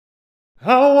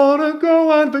I wanna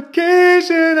go on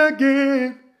vacation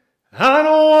again. I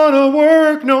don't wanna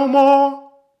work no more.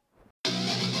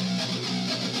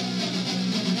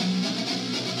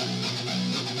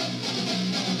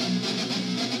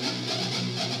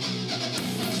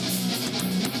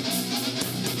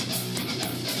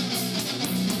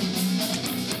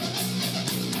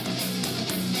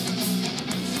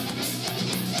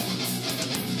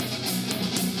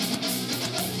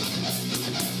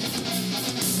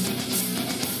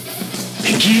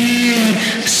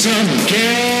 Get some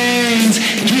gains,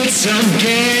 get some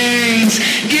gains,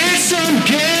 get some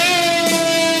gains,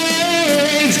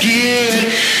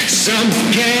 get some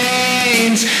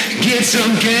gains, get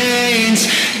some gains,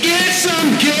 get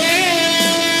some gains.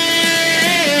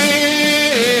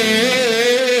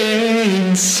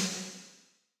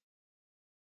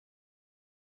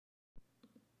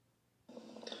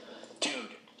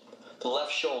 Dude, the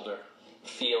left shoulder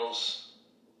feels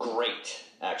great,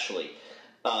 actually.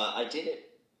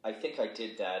 I think I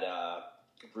did that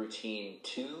routine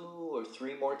 2 or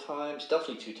 3 more times.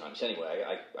 Definitely 2 times. Anyway,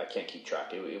 I can't keep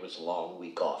track. It was a long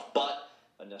week off, but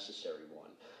a necessary one.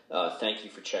 Thank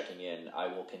you for checking in. I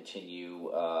will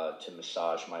continue to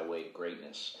massage my way to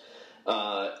greatness.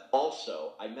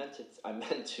 Also, I meant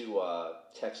to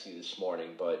text you this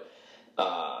morning, but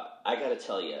I got to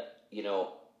tell you,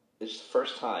 this is the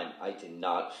first time I did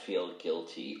not feel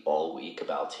guilty all week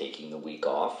about taking the week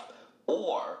off,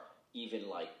 or even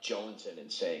like jonesing and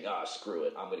saying, screw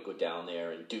it, I'm going to go down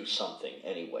there and do something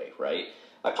anyway, right?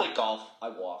 I played golf, I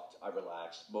walked, I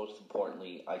relaxed. Most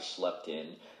importantly, I slept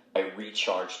in. I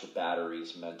recharged the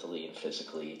batteries mentally and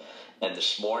physically. And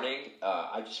this morning,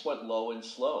 I just went low and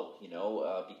slow,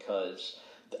 because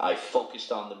I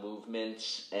focused on the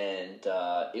movements, and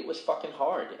it was fucking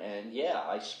hard. And yeah,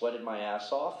 I sweated my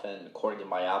ass off, and according to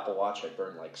my Apple Watch, I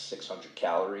burned like 600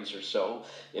 calories or so,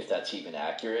 if that's even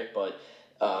accurate. But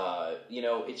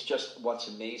it's just what's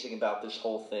amazing about this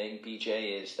whole thing,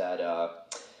 BJ, is that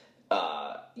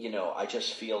I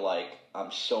just feel like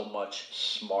I'm so much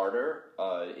smarter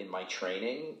in my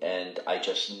training, and I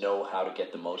just know how to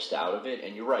get the most out of it.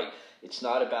 And you're right. It's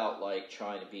not about like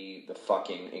trying to be the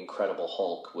fucking Incredible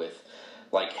Hulk with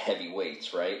like heavy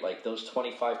weights, right? Like those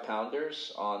 25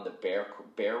 pounders on the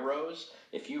bear rows,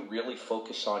 if you really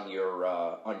focus on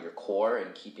your core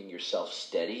and keeping yourself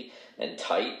steady and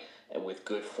tight and with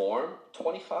good form,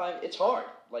 25, it's hard.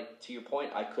 Like to your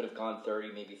point, I could have gone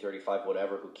 30, maybe 35,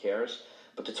 whatever, who cares?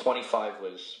 But the 25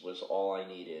 was all I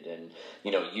needed. And,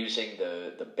 using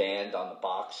the band on the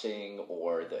boxing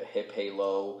or the hip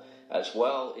halo as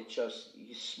well,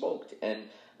 you smoked. And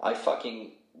I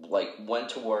fucking, went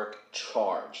to work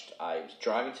charged. I was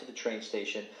driving to the train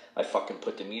station. I fucking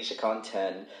put the music on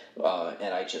 10,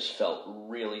 and I just felt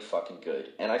really fucking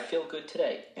good. And I feel good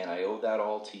today. And I owe that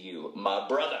all to you, my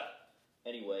brother.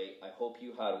 Anyway, I hope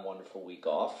you had a wonderful week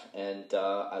off, and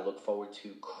I look forward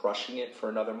to crushing it for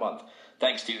another month.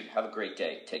 Thanks, dude. Have a great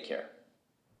day. Take care.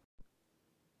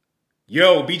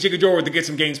 Yo, BJ Gador with the Get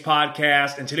Some Gains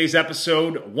podcast, and today's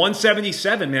episode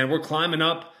 177, man. We're climbing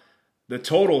up the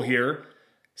total here.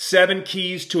 7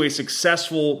 keys to a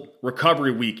successful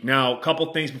recovery week. Now, a couple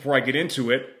things before I get into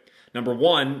it. Number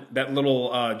one, that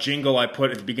little jingle I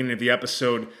put at the beginning of the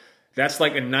episode, that's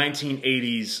like a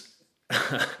 1980s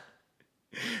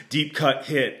deep cut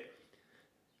hit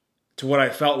to what I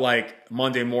felt like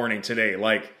Monday morning today.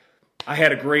 Like, I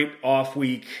had a great off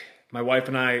week. My wife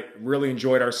and I really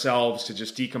enjoyed ourselves to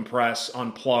just decompress,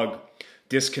 unplug,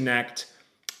 disconnect,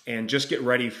 and just get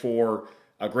ready for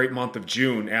a great month of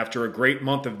June after a great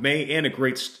month of May and a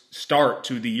great start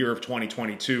to the year of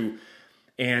 2022.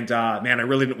 And man, I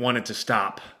really didn't want it to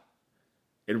stop.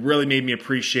 It really made me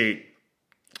appreciate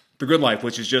the good life,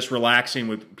 which is just relaxing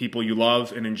with people you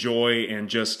love and enjoy, and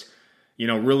just,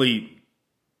 really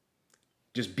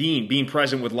just being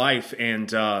present with life and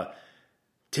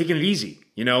taking it easy.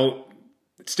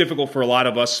 It's difficult for a lot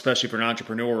of us, especially for an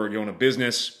entrepreneur or you own a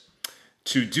business,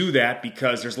 to do that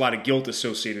because there's a lot of guilt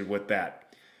associated with that.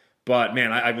 But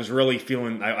man, I was really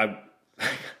feeling, I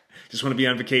just want to be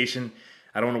on vacation.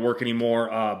 I don't want to work anymore.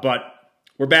 But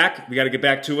we're back. We got to get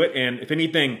back to it. And if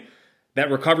anything,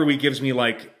 that recovery week gives me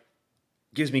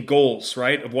goals,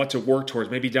 right, of what to work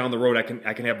towards. Maybe down the road I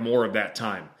can have more of that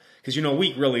time. Because, a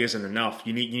week really isn't enough.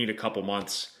 You need a couple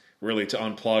months really to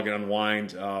unplug and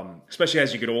unwind, especially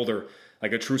as you get older,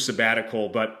 like a true sabbatical.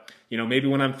 But, maybe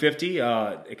when I'm 50,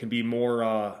 it can be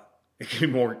more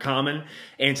common.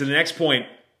 And to the next point,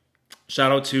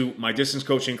 shout out to my distance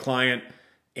coaching client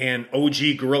and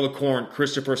OG Gorilla Corn,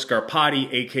 Christopher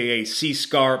Scarpati, a.k.a.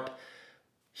 C-Scarp.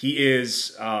 He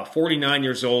is 49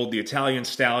 years old, the Italian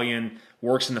stallion,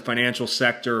 works in the financial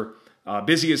sector,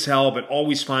 busy as hell, but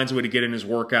always finds a way to get in his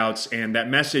workouts. And that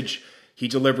message he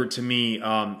delivered to me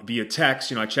via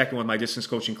text. I check in with my distance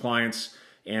coaching clients,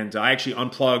 and I actually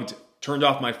unplugged, turned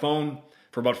off my phone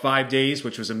for about 5 days,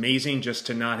 which was amazing, just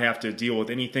to not have to deal with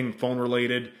anything phone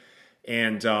related.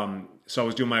 And so I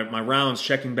was doing my rounds,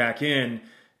 checking back in,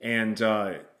 and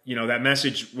that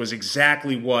message was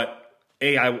exactly what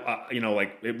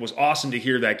it was awesome to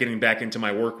hear that getting back into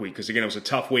my work week, because again, it was a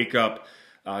tough wake up,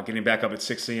 getting back up at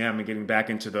 6 a.m. and getting back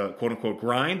into the quote unquote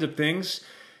grind of things,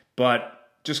 but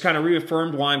just kind of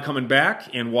reaffirmed why I'm coming back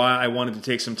and why I wanted to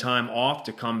take some time off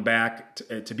to come back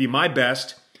to be my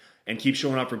best and keep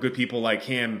showing up for good people like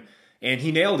him. And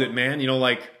he nailed it, man.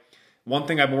 One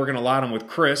thing I've been working a lot on with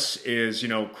Chris is,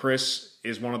 Chris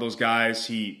is one of those guys,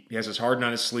 he has his heart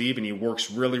on his sleeve and he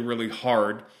works really, really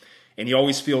hard. And he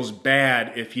always feels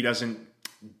bad if he doesn't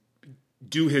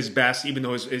do his best, even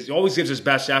though he always gives his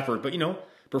best effort. But,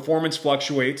 performance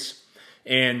fluctuates.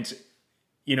 And,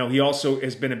 he also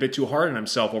has been a bit too hard on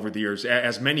himself over the years,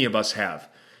 as many of us have,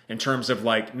 in terms of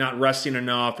not resting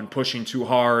enough and pushing too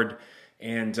hard.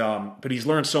 And but he's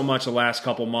learned so much the last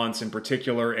couple months in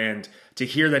particular, and to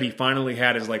hear that he finally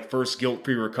had his first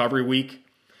guilt-free recovery week,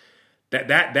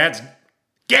 that's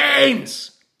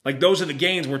gains. Those are the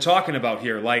gains we're talking about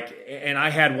here. And I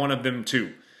had one of them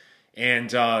too.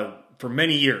 And for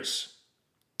many years,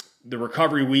 the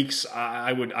recovery weeks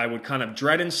I would kind of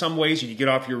dread in some ways. You get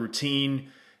off your routine,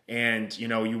 and you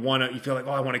feel like,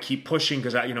 oh, I want to keep pushing,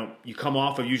 because you come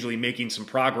off of usually making some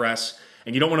progress.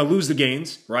 And you don't want to lose the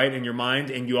gains, right, in your mind.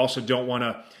 And you also don't want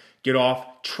to get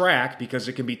off track, because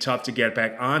it can be tough to get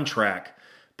back on track.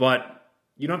 But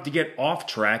you don't have to get off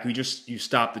track. You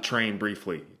stop the train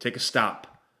briefly. Take a stop.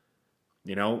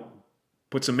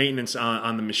 Put some maintenance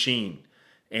on the machine.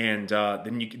 And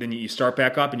then you start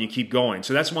back up and you keep going.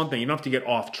 So that's one thing. You don't have to get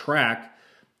off track.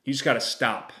 You just got to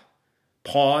stop.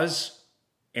 Pause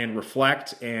and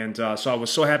reflect. And so I was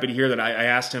so happy to hear that. I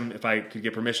asked him if I could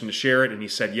get permission to share it, and he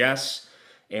said yes.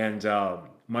 And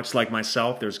much like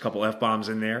myself, there's a couple F-bombs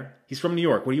in there. He's from New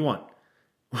York. What do you want?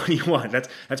 What do you want?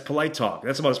 That's polite talk.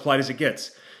 That's about as polite as it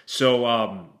gets.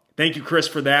 So thank you, Chris,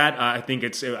 for that. I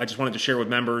just wanted to share with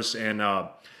members and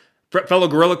fellow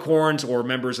Gorilla Corns or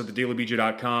members of the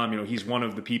DailyBJ.com. He's one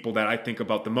of the people that I think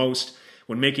about the most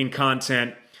when making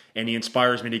content, and he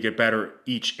inspires me to get better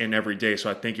each and every day. So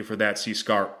I thank you for that, C.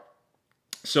 Scar.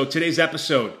 So today's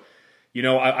episode,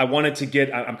 I wanted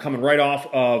to I'm coming right off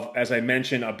of, as I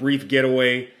mentioned, a brief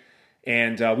getaway.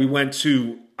 And we went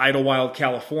to Idlewild,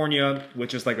 California,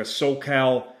 which is like a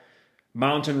SoCal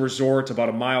mountain resort about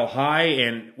a mile high.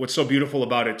 And what's so beautiful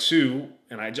about it too,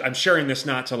 and I'm sharing this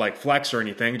not to flex or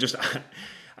anything, just,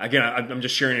 again, I'm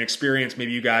just sharing an experience.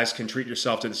 Maybe you guys can treat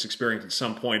yourself to this experience at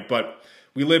some point. But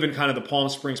we live in kind of the Palm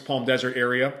Springs, Palm Desert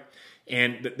area.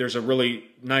 And there's a really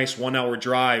nice 1-hour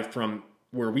drive from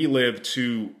where we live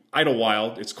to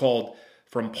Idlewild. It's called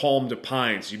From Palm to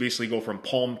Pines. You basically go from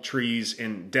palm trees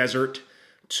in desert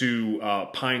to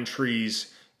pine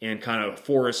trees in kind of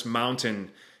forest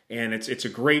mountain, and it's a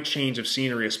great change of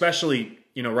scenery. Especially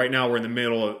right now we're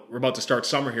about to start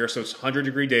summer here, so it's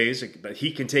 100-degree days. The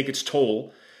heat can take its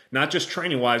toll, not just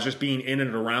training wise, just being in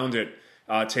and around it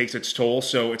takes its toll.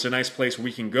 So it's a nice place where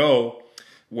we can go,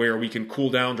 where we can cool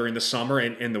down during the summer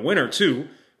and in the winter too,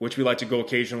 which we like to go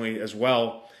occasionally as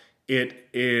well. It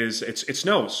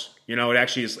snows. It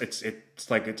actually is.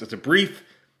 It's a brief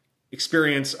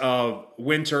experience of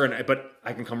winter, but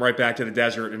I can come right back to the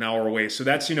desert an hour away. So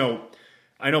that's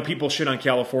I know people shit on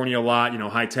California a lot.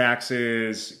 High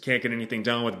taxes, can't get anything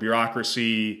done with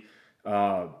bureaucracy,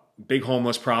 big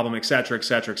homeless problem, et cetera, et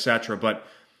cetera, et cetera. But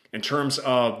in terms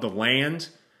of the land,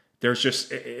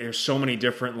 there's so many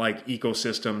different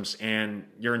ecosystems, and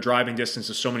you're in driving distance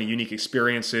of so many unique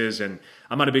experiences. And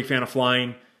I'm not a big fan of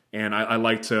flying, and I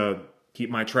like to keep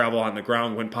my travel on the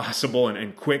ground when possible,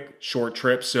 and quick, short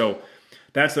trips. So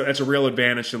that's a real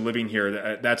advantage to living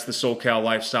here. That's the SoCal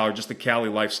lifestyle, or just the Cali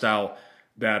lifestyle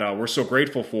that we're so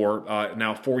grateful for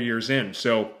now 4 years in.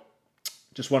 So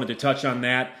just wanted to touch on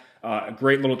that. A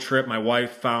great little trip. My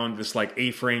wife found this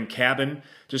A-frame cabin,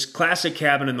 just classic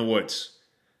cabin in the woods.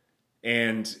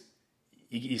 And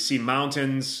you see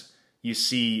mountains, you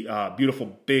see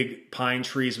beautiful big pine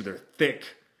trees with their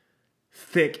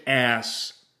thick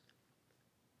ass,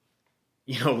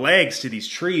 legs to these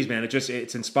trees, man.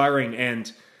 It's inspiring,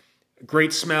 and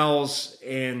great smells,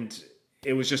 and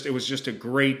it was just a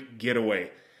great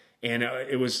getaway. And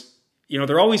it was,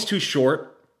 they're always too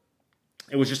short.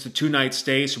 It was just a 2-night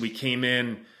stay, so we came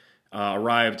in,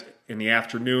 arrived in the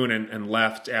afternoon, and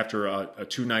left after a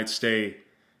 2-night stay.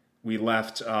 We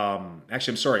left,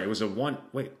 actually, I'm sorry, it was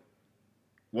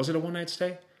was it a 1-night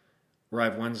stay?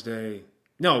 Arrived Wednesday.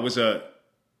 No, it was a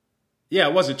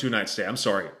two-night stay. I'm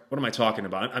sorry. What am I talking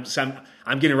about?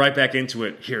 I'm getting right back into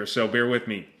it here, so bear with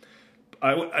me.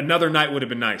 Another night would have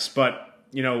been nice, but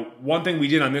one thing we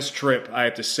did on this trip, I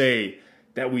have to say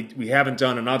that we haven't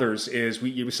done on others is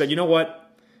we said, you know what?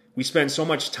 We spend so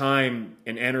much time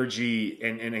and energy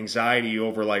and anxiety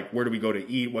over like where do we go to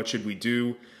eat, what should we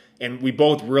do, and we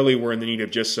both really were in the need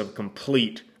of just some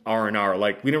complete R&R.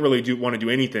 Like we didn't really want to do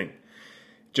anything,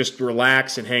 just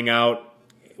relax and hang out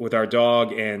with our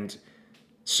dog. And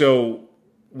so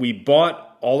we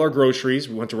bought all our groceries.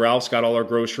 We went to Ralph's, got all our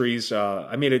groceries.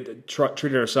 I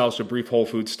treated ourselves to a brief Whole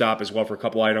Foods stop as well for a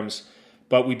couple items.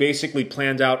 But we basically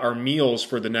planned out our meals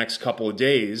for the next couple of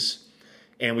days.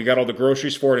 And we got all the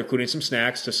groceries for it, including some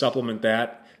snacks to supplement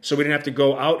that. So we didn't have to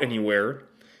go out anywhere.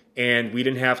 And we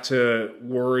didn't have to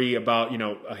worry about,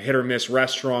 a hit or miss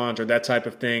restaurant or that type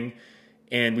of thing.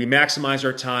 And we maximized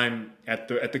our time at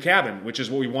the cabin, which is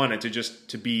what we wanted,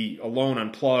 to be alone,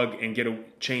 unplug, and get a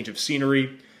change of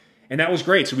scenery. And that was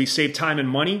great. So we saved time and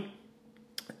money,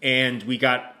 and we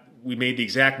made the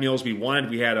exact meals we wanted.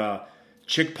 We had a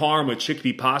chick parm with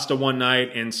chickpea pasta one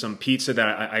night and some pizza that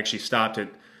I actually stopped at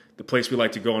the place we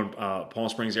like to go in Palm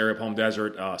Springs area, Palm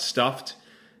Desert, Stuffed.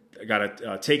 I got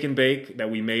a take and bake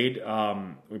that we made.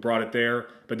 We brought it there,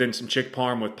 but then some chick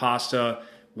parm with pasta.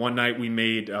 One day we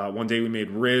made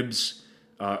ribs,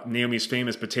 Naomi's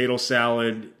famous potato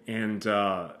salad, and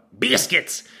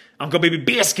biscuits. Uncle Baby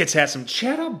Biscuits had some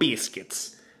cheddar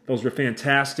biscuits. Those were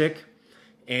fantastic.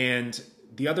 And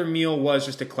the other meal was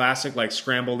just a classic, like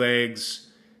scrambled eggs,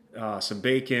 some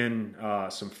bacon,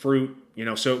 some fruit.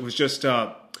 So it was just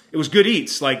it was good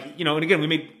eats. Like and again, we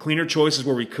made cleaner choices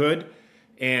where we could.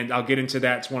 And I'll get into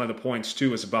that. It's one of the points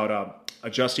too. Is about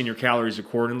adjusting your calories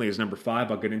accordingly. Is number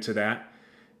 5. I'll get into that.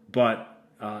 But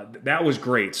that was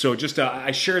great. So just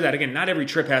I share that again. Not every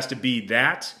trip has to be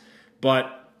that,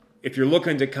 but if you're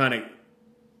looking to kind of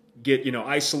get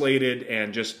isolated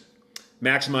and just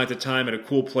maximize the time at a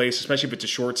cool place, especially if it's a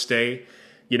short stay,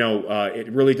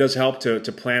 it really does help to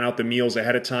plan out the meals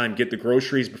ahead of time, get the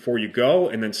groceries before you go,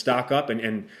 and then stock up.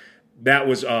 And that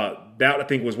was that I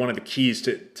think was one of the keys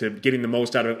to getting the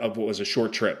most out of what was a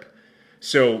short trip.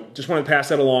 So just wanted to pass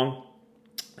that along.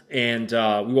 And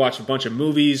we watched a bunch of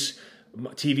movies,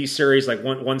 TV series. Like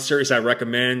one series I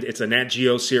recommend. It's a Nat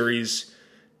Geo series,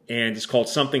 and it's called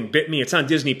Something Bit Me. It's on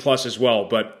Disney Plus as well,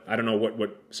 but I don't know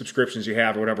what subscriptions you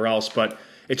have or whatever else. But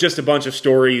it's just a bunch of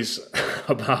stories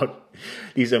about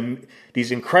these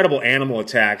incredible animal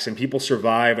attacks, and people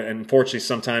survive. And unfortunately,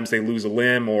 sometimes they lose a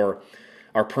limb or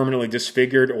are permanently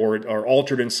disfigured or are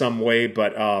altered in some way.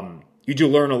 But you do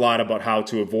learn a lot about how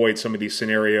to avoid some of these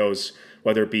scenarios,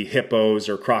 whether it be hippos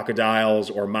or crocodiles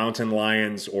or mountain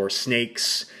lions or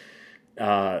snakes.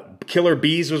 Killer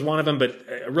Bees was one of them, but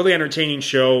a really entertaining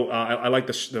show. I like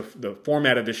the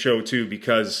format of the show too,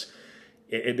 because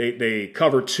they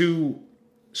cover 2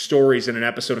 stories in an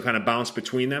episode and kind of bounce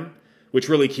between them, which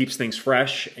really keeps things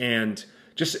fresh. And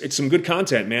just it's some good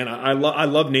content, man. I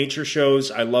love nature shows.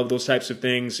 I love those types of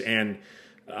things, and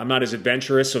I'm not as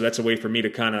adventurous, so that's a way for me to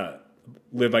kind of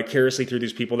live vicariously through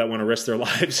these people that want to risk their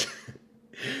lives.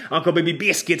 Uncle Baby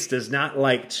Biscuits does not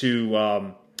like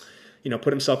to,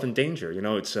 put himself in danger.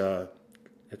 It's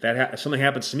if something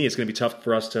happens to me, it's going to be tough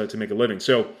for us to make a living.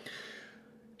 So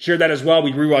share that as well.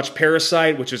 We rewatched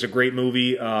Parasite, which is a great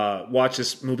movie. Watched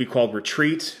this movie called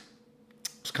Retreat.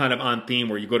 It's kind of on theme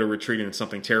where you go to retreat and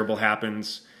something terrible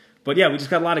happens. But yeah, we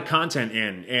just got a lot of content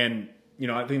in, and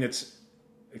I think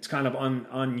it's kind of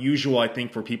unusual, I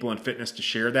think, for people in fitness to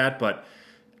share that. But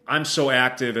I'm so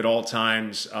active at all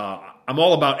times. I'm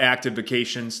all about active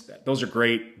vacations. Those are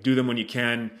great. Do them when you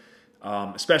can,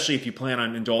 especially if you plan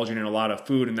on indulging in a lot of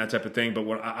food and that type of thing. But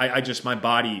my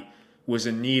body was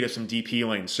in need of some deep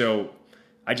healing, so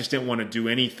I just didn't want to do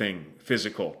anything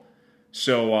physical.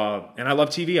 So, and I love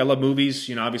TV. I love movies.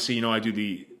 Obviously, I do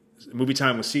the movie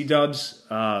time with C-Dubs.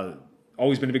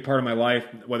 Always been a big part of my life,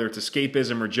 whether it's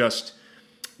escapism or just,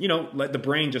 let the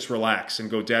brain just relax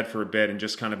and go dead for a bit and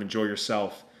just kind of enjoy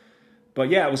yourself. But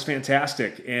yeah, it was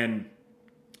fantastic. And,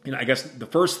 I guess the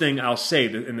first thing I'll say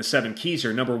in the 7 keys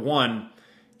here, number 1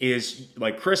 is,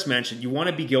 like Chris mentioned, you want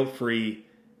to be guilt-free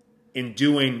in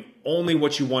doing only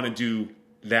what you want to do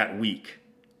that week.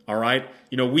 All right?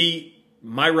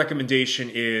 My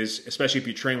recommendation is, especially if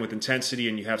you train with intensity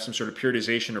and you have some sort of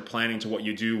periodization or planning to what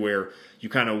you do, where you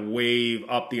kind of wave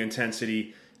up the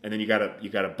intensity and then you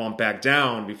gotta bump back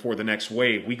down before the next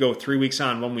wave. We go 3 weeks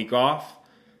on, 1 week off,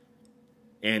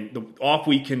 and the off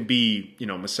week can be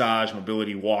massage,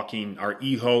 mobility, walking, our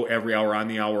EHO every hour on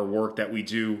the hour work that we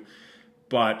do,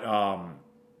 but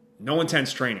no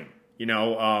intense training.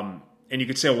 And And you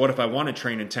could say, well, what if I want to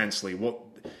train intensely? Well,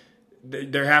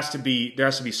 there has to be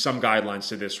some guidelines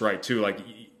to this, right? Too, like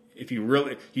if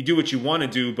you do what you want to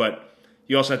do, but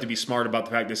you also have to be smart about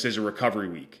the fact this is a recovery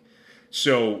week.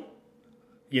 So,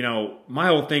 my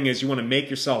whole thing is you want to make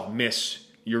yourself miss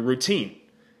your routine.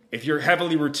 If you're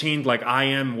heavily routined like I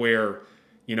am, where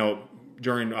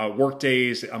during work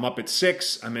days I'm up at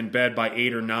 6, I'm in bed by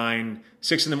 8 or 9,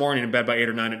 6 in the morning, in bed by 8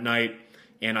 or 9 at night,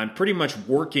 and I'm pretty much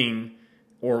working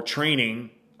or training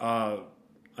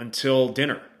until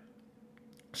dinner.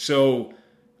 So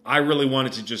I really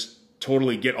wanted to just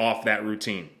totally get off that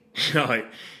routine.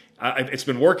 It's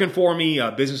been working for me.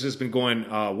 Business has been going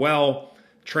well.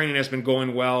 Training has been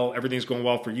going well. Everything's going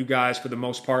well for you guys for the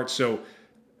most part. So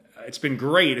it's been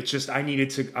great. It's just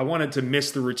I wanted to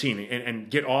miss the routine and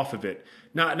get off of it.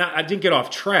 I didn't get off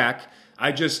track.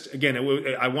 I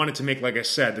wanted to make, like I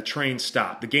said, the train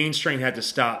stop. The gains train had to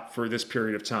stop for this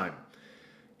period of time.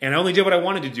 And I only did what I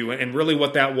wanted to do, and really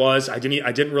what that was, I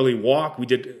didn't really walk. We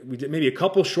did maybe a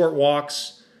couple short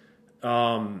walks.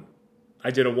 I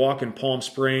did a walk in Palm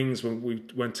Springs when we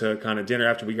went to kind of dinner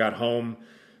after we got home,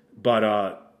 but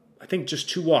I think just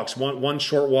 2 walks. One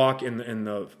short walk in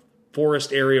the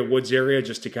forest area, woods area,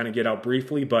 just to kind of get out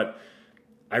briefly. But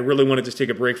I really wanted to take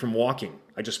a break from walking.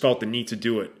 I just felt the need to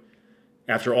do it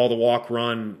after all the walk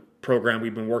run program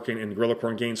we've been working in Gorilla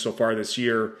Core and Gains so far this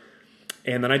year.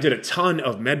 And then I did a ton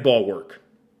of med ball work,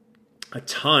 and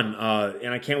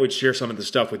I can't wait to share some of the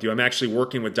stuff with you. I'm actually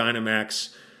working with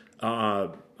Dynamax.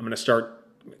 I'm going to start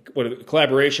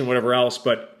collaboration, whatever else,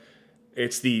 but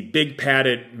it's the big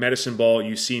padded medicine ball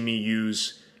you see me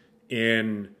use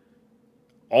in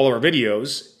all of our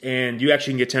videos, and you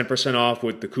actually can get 10% off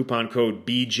with the coupon code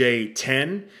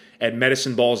BJ10 at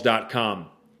medicineballs.com.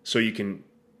 So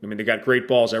they got great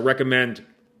balls. I recommend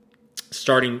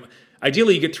starting.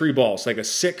 Ideally, you get 3 balls, like a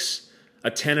 6,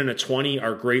 a 10, and a 20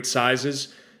 are great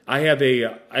sizes. I have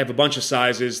a bunch of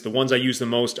sizes. The ones I use the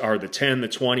most are the 10, the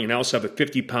 20, and I also have a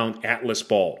 50-pound Atlas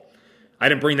ball. I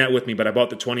didn't bring that with me, but I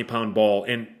bought the 20-pound ball.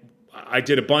 And I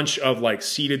did a bunch of like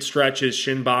seated stretches,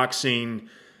 shin boxing.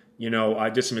 I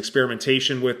did some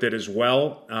experimentation with it as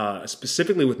well,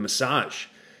 specifically with massage.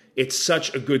 It's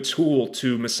such a good tool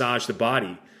to massage the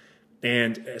body.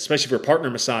 And especially for partner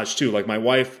massage too. Like my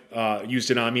wife used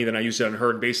it on me, then I used it on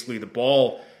her. And basically the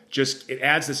ball it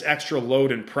adds this extra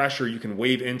load and pressure you can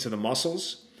wave into the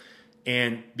muscles.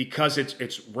 And because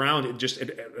it's round,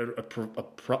 it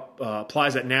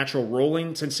applies that natural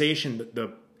rolling sensation.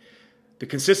 The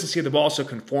consistency of the ball also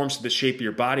conforms to the shape of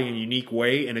your body in a unique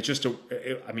way. And it's just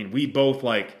we both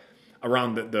like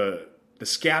around the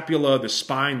scapula, the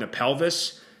spine, the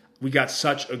pelvis. We got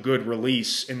such a good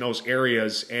release in those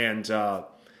areas, and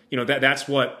that's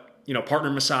what partner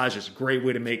massage is a great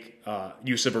way to make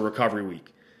use of a recovery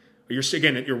week.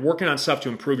 You're working on stuff to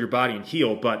improve your body and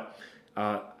heal, but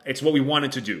it's what we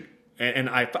wanted to do. And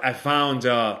I found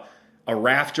a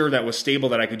rafter that was stable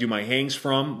that I could do my hangs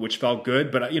from, which felt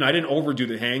good. But I didn't overdo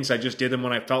the hangs. I just did them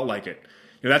when I felt like it.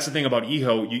 That's the thing about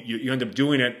EHO. You end up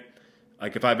doing it.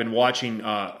 Like if I've been watching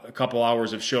a couple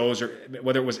hours of shows, or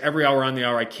whether it was every hour on the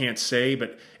hour, I can't say,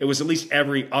 but it was at least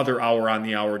every other hour on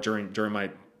the hour during my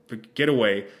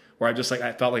getaway, where I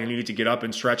felt like I needed to get up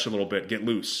and stretch a little bit, get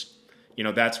loose.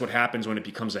 That's what happens when it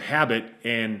becomes a habit,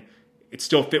 and it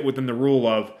still fit within the rule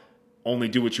of only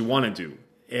do what you want to do.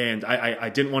 And I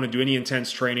didn't want to do any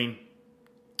intense training,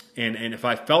 and if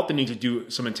I felt the need to do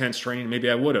some intense training,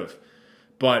 maybe I would have,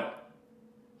 but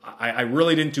I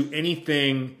really didn't do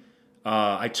anything.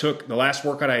 The last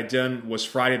workout I had done was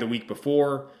Friday the week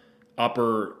before,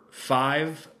 upper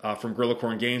 5 from Gorilla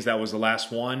Core and Gains. That was the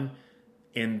last one.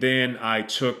 And then I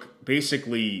took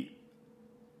basically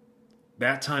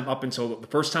that time up until the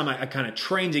first time I kind of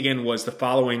trained again was the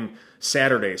following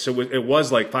Saturday. So it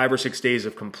was like 5 or 6 days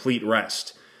of complete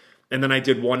rest. And then I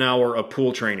did 1 hour of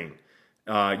pool training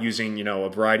using, a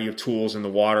variety of tools in the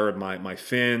water, my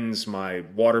fins, my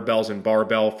water bells and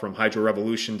barbell from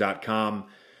hydrorevolution.com.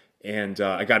 And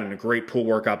I got in a great pool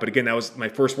workout. But again, that was my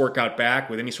first workout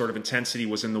back with any sort of intensity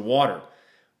was in the water,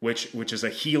 which is a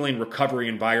healing recovery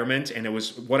environment. And it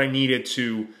was what I needed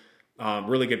to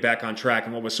really get back on track.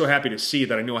 And what was so happy to see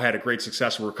that I knew I had a great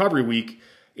successful recovery week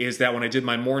is that when I did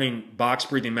my morning box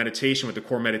breathing meditation with the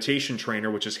Core Meditation Trainer,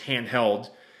 which is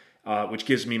handheld, which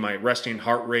gives me my resting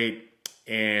heart rate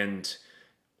and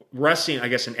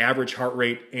an average heart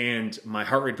rate and my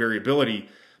heart rate variability.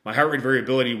 My heart rate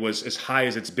variability was as high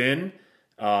as it's been.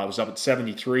 It was up at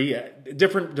 73.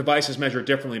 Different devices measure it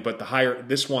differently, but the higher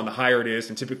it is,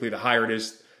 and typically the higher it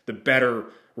is, the better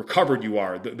recovered you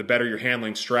are, the better you're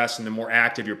handling stress and the more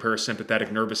active your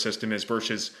parasympathetic nervous system is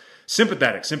versus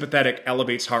Sympathetic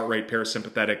elevates heart rate,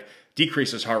 parasympathetic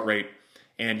decreases heart rate,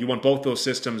 and you want both those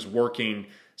systems working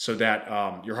so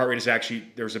that your heart rate is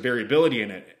actually, there's a variability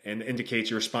in it and indicates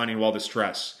you're responding well to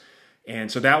stress.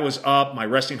 And so that was up. My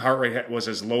resting heart rate was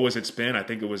as low as it's been. I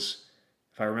think it was,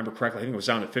 if I remember correctly, I think it was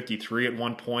down to 53 at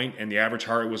one point, and the average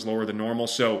heart rate was lower than normal.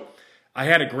 So I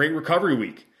had a great recovery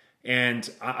week, and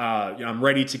I'm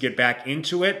ready to get back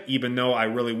into it, even though I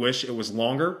really wish it was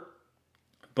longer.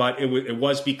 But it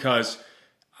was because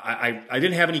I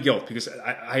didn't have any guilt, because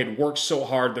I had worked so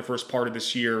hard the first part of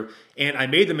this year, and I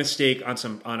made the mistake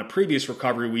on a previous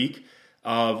recovery week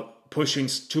of pushing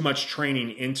too much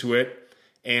training into it,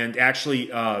 and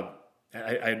actually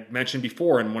I mentioned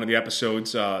before in one of the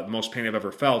episodes, the most pain I've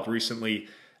ever felt recently,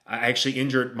 I actually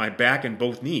injured my back and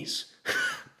both knees.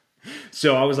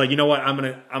 So I was like, you know what, I'm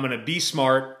gonna be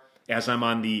smart, as I'm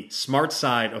on the smart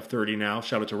side of 30 now.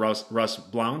 Shout out to Russ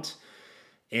Blount.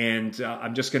 And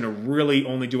I'm just going to really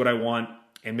only do what I want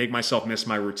and make myself miss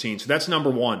my routine. So that's number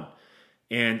one.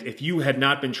 And if you had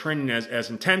not been training as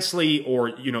intensely, or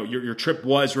your trip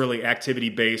was really activity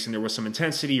based and there was some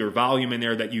intensity or volume in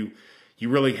there that you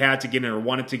really had to get in or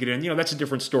wanted to get in, that's a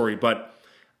different story. But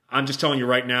I'm just telling you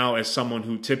right now, as someone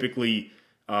who typically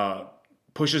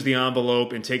pushes the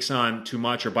envelope and takes on too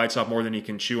much or bites off more than he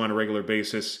can chew on a regular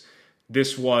basis,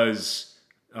 this was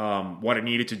what it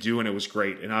needed to do, and it was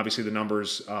great. And obviously the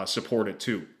numbers support it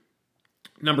too.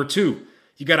 Number two,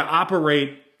 you got to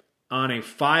operate on a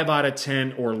 5 out of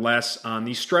 10 or less on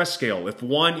the stress scale. If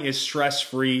 1 is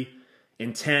stress-free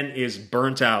and 10 is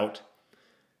burnt out,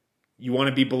 you want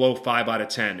to be below 5 out of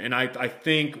 10. And I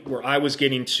think where I was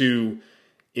getting to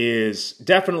is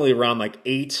definitely around like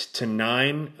 8 to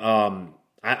 9.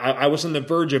 I was on the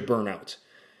verge of burnout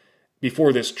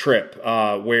before this trip,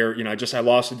 where I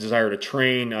lost the desire to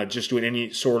train. Just doing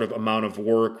any sort of amount of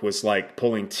work was like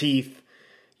pulling teeth.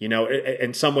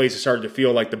 In some ways, it started to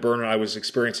feel like the burnout I was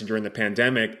experiencing during the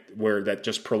pandemic, where that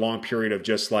just prolonged period of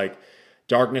just like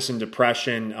darkness and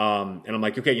depression. And I'm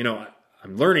like, okay, I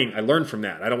learned from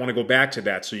that. I don't want to go back to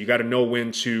that. So you got to know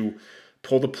when to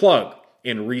pull the plug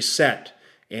and reset.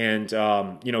 And,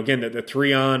 again, the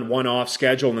 3 on, 1 off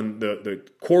schedule, and the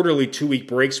quarterly 2-week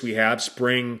breaks we have,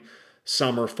 spring,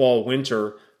 summer, fall,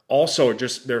 winter, also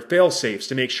just they're fail safes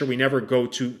to make sure we never go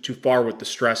too far with the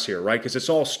stress here, right? Because it's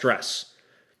all stress.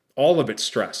 All of it's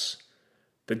stress.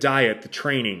 The diet, the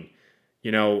training,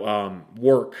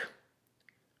 work,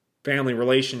 family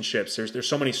relationships. There's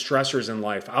so many stressors in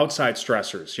life, outside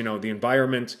stressors. The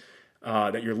environment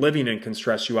that you're living in can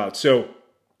stress you out. So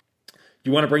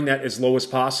you want to bring that as low as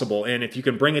possible. And if you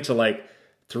can bring it to like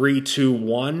 3, 2,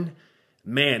 1,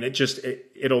 man,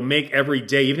 it'll make every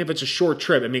day, even if it's a short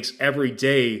trip, it makes every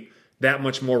day that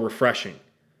much more refreshing.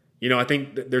 I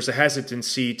think there's a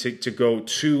hesitancy to go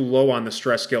too low on the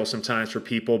stress scale sometimes for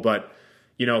people, but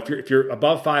if you're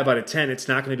above 5 out of 10, it's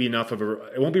not going to be enough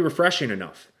it won't be refreshing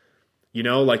enough.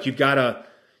 Like you gotta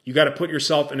put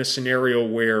yourself in a scenario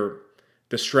where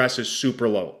the stress is super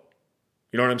low.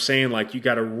 You know what I'm saying? Like you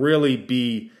got to really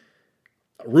be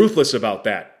ruthless about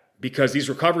that, because these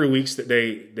recovery weeks, that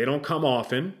they don't come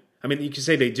often. I mean, you can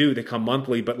say they do, they come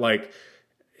monthly, but like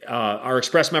our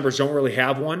Express members don't really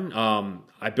have one.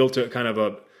 I built a kind of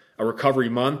a recovery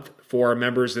month for our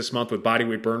members this month with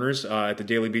bodyweight burners at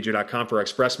thedailybj.com for our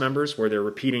Express members, where they're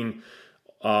repeating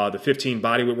the 15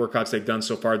 bodyweight workouts they've done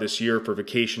so far this year for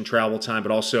vacation, travel time,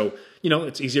 but also,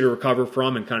 it's easy to recover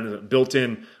from, and kind of a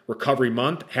built-in recovery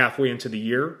month halfway into the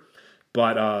year.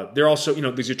 But they're also,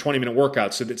 these are 20-minute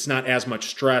workouts, so it's not as much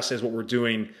stress as what we're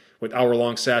doing with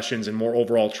hour-long sessions and more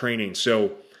overall training.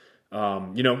 So,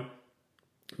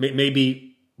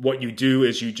 maybe what you do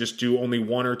is you just do only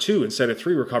 1 or 2 instead of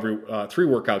 3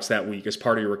 workouts that week as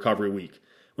part of your recovery week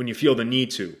when you feel the need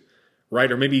to. Right?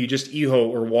 Or maybe you just EHO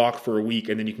or walk for a week,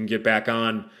 and then you can get back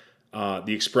on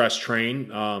the Express train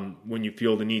when you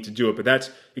feel the need to do it. But that's,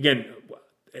 again,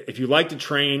 if you like to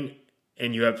train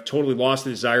and you have totally lost the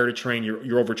desire to train,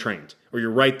 you're overtrained, or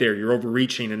you're right there, you're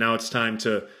overreaching, and now it's time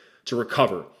to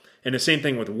recover. And the same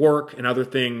thing with work and other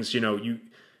things.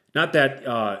 Not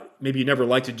that maybe you never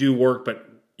like to do work, but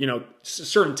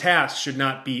certain tasks should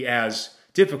not be as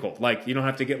difficult. Like you don't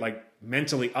have to get like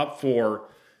mentally up for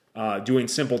doing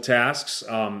simple tasks,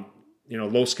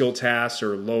 low skill tasks,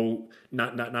 or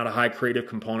not a high creative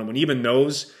component, when even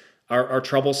those are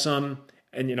troublesome.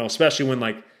 And, especially when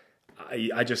like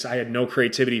I had no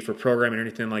creativity for programming or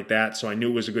anything like that. So I knew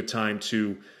it was a good time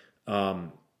to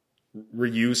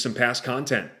reuse some past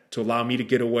content to allow me to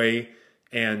get away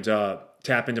and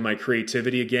tap into my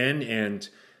creativity again. And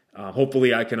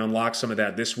hopefully I can unlock some of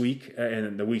that this week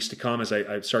and the weeks to come as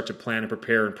I start to plan and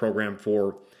prepare and program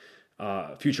for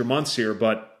future months here.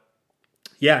 But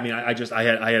yeah, I mean, I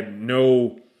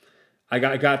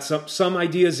got some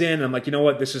ideas in. I'm like, you know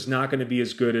what? This is not going to be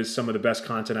as good as some of the best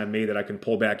content I've made that I can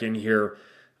pull back in here.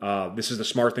 This is the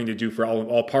smart thing to do for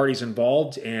all parties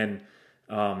involved. And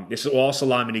this will also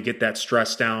allow me to get that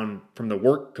stress down from the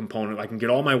work component. I can get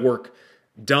all my work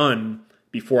done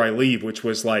before I leave, which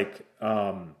was like,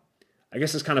 I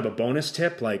guess it's kind of a bonus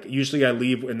tip. Like usually I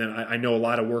leave and then I know a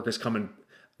lot of work is coming.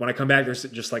 When I come back, there's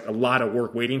just like a lot of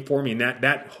work waiting for me. And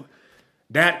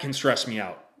that can stress me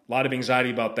out. A lot of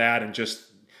anxiety about that and just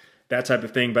that type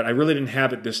of thing. But I really didn't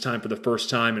have it this time for the first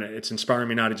time. And it's inspiring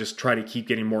me now to just try to keep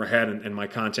getting more ahead in my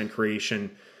content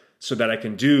creation so that I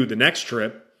can do the next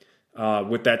trip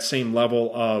with that same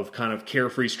level of kind of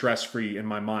carefree, stress-free in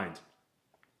my mind.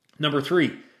 Number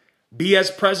 3, be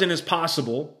as present as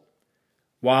possible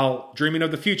while dreaming of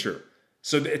the future.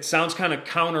 So it sounds kind of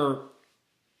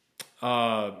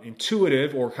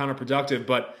intuitive or counterproductive,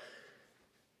 but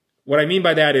what I mean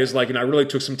by that is like, I really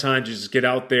took some time to just get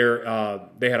out there.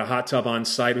 They had a hot tub on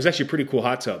site. It was actually a pretty cool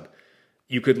hot tub.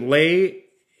 You could lay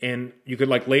and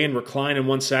recline in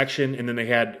one section, and then they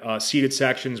had seated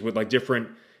sections with like different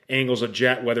angles of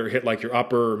jet, whether it hit like your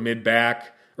upper or mid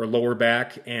back or lower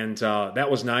back, and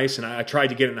that was nice. And I tried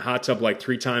to get in the hot tub like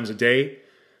 3 times a day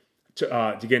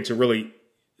to really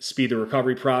speed the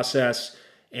recovery process.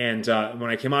 And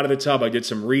when I came out of the tub, I did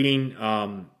some reading.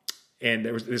 And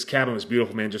this cabin was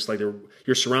beautiful, man. Just like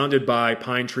you're surrounded by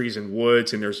pine trees and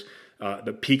woods, and there's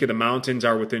the peak of the mountains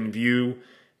are within view.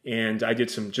 And I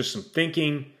did some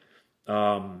thinking,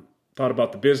 thought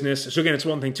about the business. So again, it's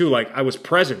one thing too. Like I was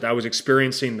present, I was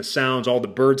experiencing the sounds, all the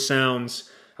bird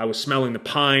sounds. I was smelling the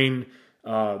pine.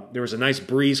 There was a nice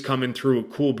breeze coming through, a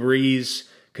cool breeze,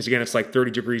 because again, it's like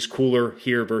 30 degrees cooler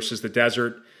here versus the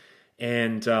desert.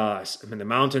 And the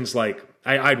mountains, like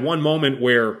I had one moment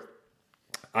where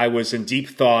I was in deep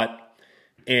thought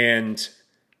and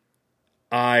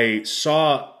I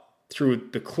saw through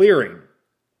the clearing.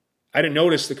 I didn't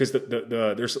notice because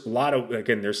there's a lot of,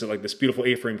 again, there's like this beautiful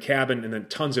A-frame cabin and then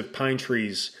tons of pine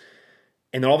trees.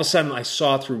 And then all of a sudden I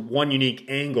saw through one unique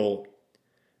angle,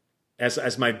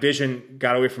 as my vision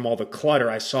got away from all the clutter,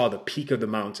 I saw the peak of the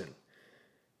mountain.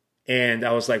 And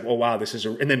I was like, oh wow, this is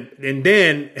and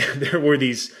then there were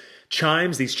these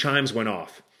chimes went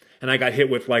off. And I got hit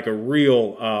with like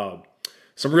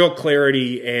some real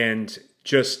clarity and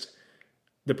just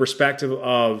the perspective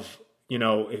of,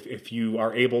 if you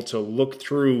are able to look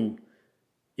through,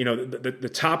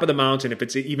 the top of the mountain, if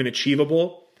it's even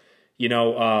achievable,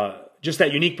 just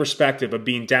that unique perspective of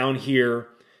being down here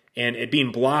and it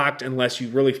being blocked unless you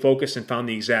really focus and found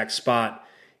the exact spot.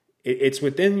 It's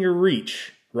within your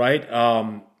reach, right?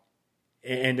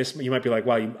 And this, you might be like,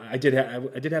 wow, I did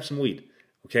have some weed.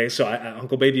 Okay, so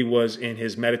Uncle Baby was in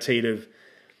his meditative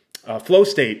flow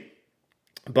state,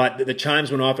 but the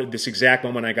chimes went off at this exact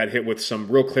moment. I got hit with some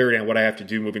real clarity on what I have to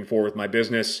do moving forward with my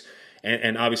business,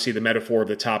 and obviously the metaphor of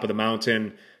the top of the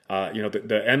mountain,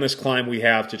 the endless climb we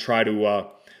have to try to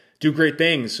do great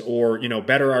things or,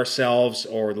 better ourselves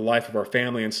or the life of our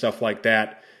family and stuff like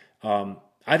that.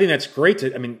 I think that's great.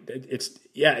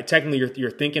 Technically you're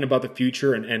thinking about the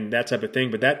future and that type of thing,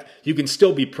 but that you can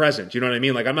still be present. You know what I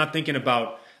mean? Like I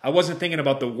wasn't thinking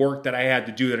about the work that I had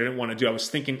to do that I didn't want to do. I was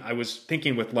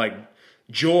thinking with like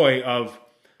joy of,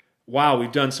 wow,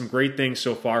 we've done some great things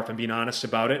so far, if I'm being honest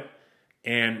about it.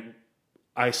 And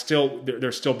there's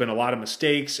still been a lot of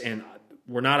mistakes and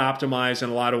we're not optimized in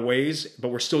a lot of ways, but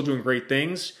we're still doing great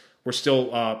things. We're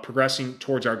still progressing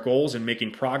towards our goals and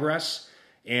making progress.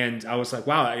 And I was like,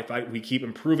 wow, if we keep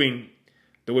improving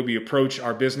the way we approach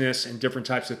our business and different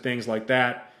types of things like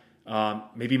that,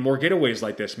 maybe more getaways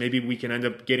like this, maybe we can end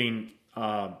up getting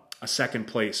a second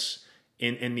place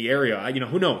in the area.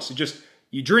 Who knows?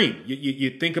 You dream. You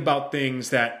think about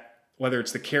things that, whether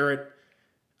it's the carrot,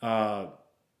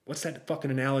 what's that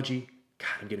fucking analogy? God,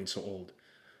 I'm getting so old.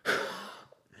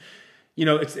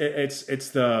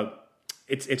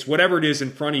 It's whatever it is in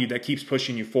front of you that keeps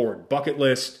pushing you forward. Bucket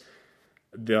list,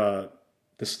 the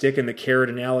stick and the carrot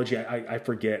analogy, I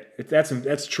forget.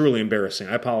 That's truly embarrassing.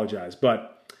 I apologize.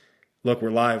 But look,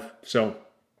 we're live,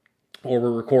 or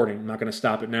we're recording. I'm not going to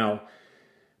stop it now.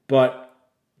 But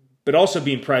also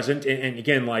being present and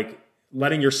again, like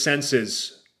letting your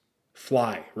senses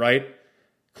fly, right?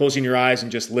 Closing your eyes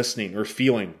and just listening or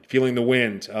feeling the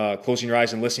wind, closing your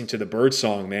eyes and listening to the bird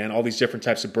song, man. All these different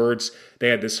types of birds. They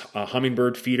had this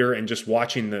hummingbird feeder and just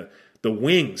watching the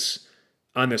wings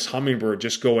on this hummingbird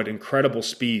just go at incredible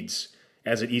speeds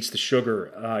as it eats the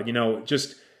sugar.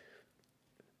 Just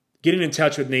getting in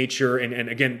touch with nature. And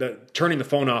again, turning the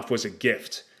phone off was a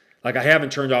gift. Like I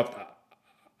haven't turned off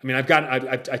I mean,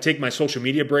 I take my social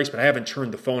media breaks, but I haven't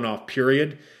turned the phone off,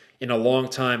 period, in a long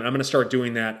time. And I'm going to start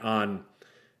doing that on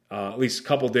at least a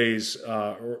couple days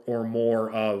or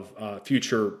more of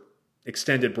future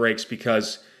extended breaks,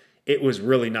 because it was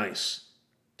really nice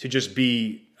to just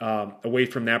be away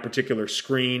from that particular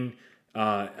screen.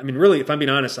 I mean, really, if I'm being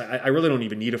honest, I really don't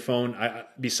even need a phone.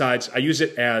 Besides, I use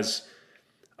it as,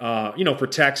 for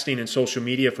texting and social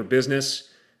media for business,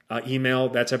 email,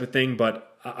 that type of thing. But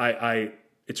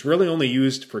it's really only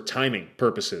used for timing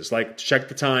purposes, like to check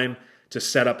the time, to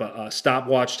set up a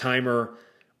stopwatch timer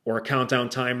or a countdown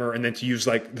timer, and then to use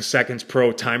like the Seconds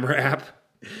Pro timer app,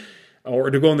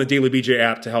 or to go on the Daily BJ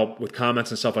app to help with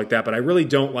comments and stuff like that. But I really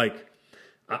don't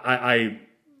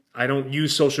I don't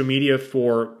use social media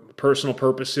for personal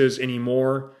purposes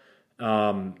anymore.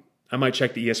 I might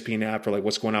check the ESPN app for like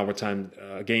what's going on, what time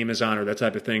a game is on, or that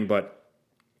type of thing. But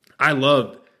I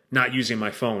love not using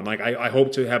my phone. Like I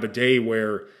hope to have a day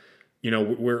where,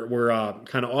 we're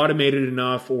kind of automated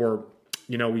enough, or,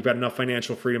 we've got enough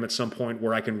financial freedom at some point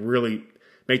where I can really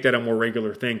make that a more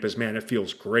regular thing, because man, it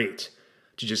feels great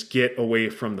to just get away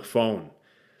from the phone.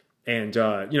 And,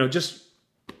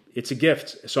 it's a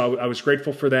gift. So I was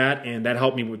grateful for that, and that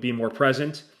helped me with being more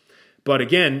present. But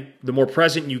again, the more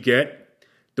present you get,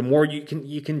 the more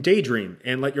you can daydream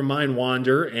and let your mind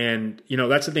wander. And,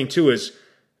 that's the thing too, is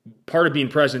part of being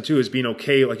present too is being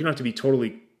okay. Like, you don't have to be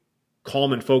totally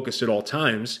calm and focused at all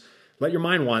times. Let your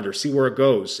mind wander, see where it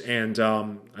goes. And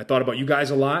I thought about you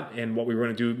guys a lot and what we were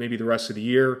going to do maybe the rest of the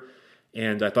year.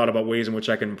 And I thought about ways in which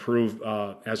I can improve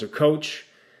as a coach.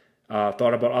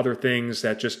 Thought about other things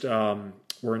that just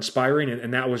were inspiring,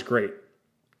 and that was great.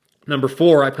 Number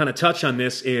 4, I kind of touched on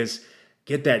this, is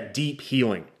get that deep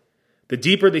healing. The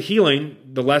deeper the healing,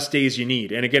 the less days you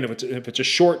need. And again, if it's a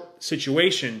short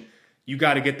situation, you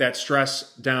got to get that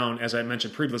stress down, as I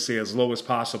mentioned previously, as low as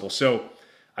possible. So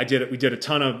we did a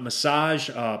ton of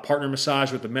massage, partner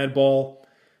massage with the med ball.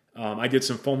 I did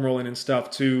some foam rolling and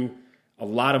stuff too. A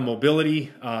lot of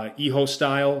mobility, EHO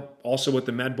style, also with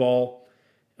the med ball.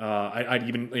 I'd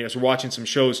even, as we're watching some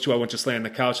shows too, I went to lay on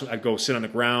the couch. I'd go sit on the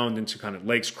ground into kind of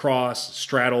legs crossed,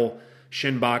 straddle,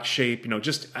 shin box shape.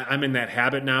 I'm in that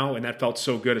habit now, and that felt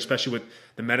so good, especially with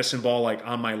the medicine ball like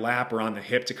on my lap or on the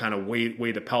hip to kind of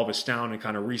weigh the pelvis down and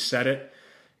kind of reset it.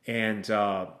 And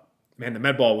man, the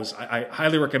med ball was, I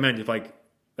highly recommend,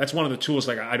 that's one of the tools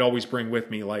like I'd always bring with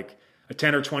me, like a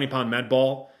 10 or 20 pound med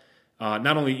ball.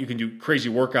 Not only you can do crazy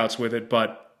workouts with it,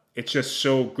 but it's just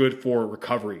so good for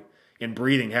recovery and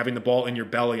breathing, having the ball in your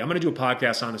belly. I'm going to do a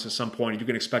podcast on this at some point, and you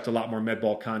can expect a lot more med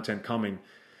ball content coming.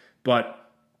 But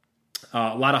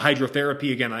a lot of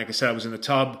hydrotherapy. Again, like I said, I was in the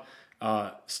tub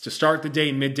to start the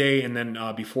day, midday, and then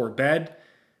before bed.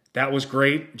 That was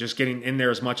great, just getting in there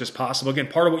as much as possible. Again,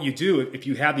 part of what you do, if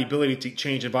you have the ability to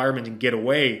change environment and get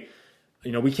away,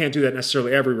 we can't do that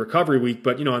necessarily every recovery week,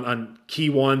 but, on key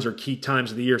ones or key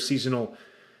times of the year, seasonal,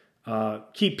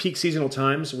 key peak seasonal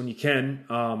times when you can.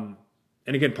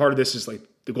 And again, part of this is like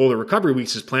the goal of the recovery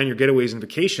weeks is plan your getaways and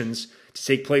vacations to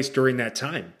take place during that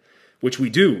time, which we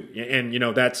do. And,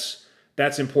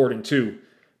 that's important too.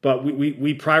 But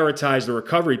we prioritize the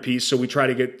recovery piece. So we try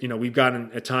to get, we've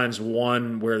gotten at times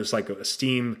one where there's like a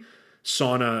steam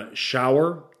sauna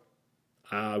shower.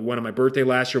 Went on my birthday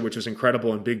last year, which was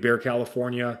incredible in Big Bear,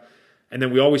 California. And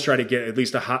then we always try to get at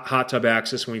least a hot tub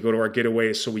access when we go to our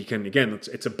getaways, so we can, again,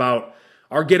 it's about,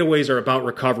 our getaways are about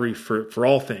recovery for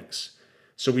all things.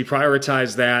 So we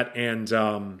prioritize that, and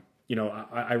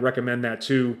I recommend that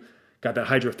too. Got that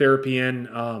hydrotherapy in,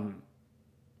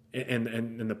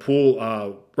 and the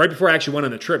pool. Right before I actually went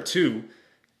on the trip too,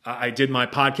 I did my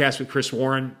podcast with Chris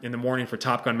Warren in the morning for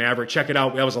Top Gun Maverick. Check it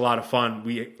out. That was a lot of fun.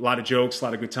 A lot of jokes, a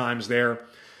lot of good times there.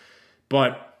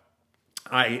 But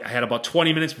I had about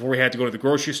 20 minutes before we had to go to the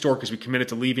grocery store because we committed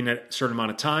to leaving at a certain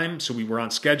amount of time. So we were on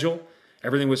schedule.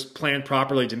 Everything was planned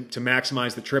properly to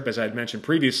maximize the trip, as I had mentioned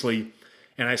previously.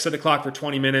 And I set the clock for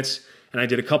 20 minutes, and I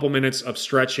did a couple minutes of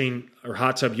stretching or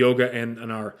hot tub yoga in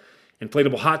our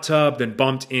inflatable hot tub, then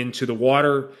bumped into the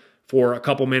water for a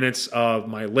couple minutes of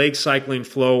my leg cycling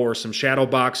flow or some shadow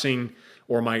boxing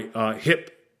or my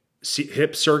hip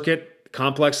circuit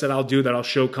complex that I'll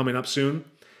show coming up soon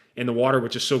in the water,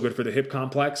 which is so good for the hip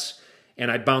complex. And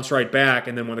I'd bounce right back,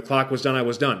 and then when the clock was done, I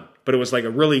was done. But it was like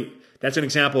that's an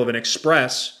example of an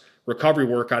express recovery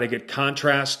workout. I get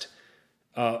contrast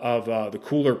of the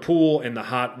cooler pool and the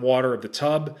hot water of the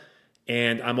tub,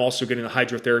 and I'm also getting the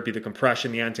hydrotherapy, the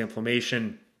compression, the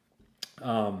anti-inflammation,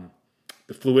 the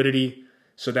fluidity.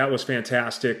 So that was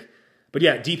fantastic. But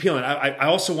yeah, deep healing. I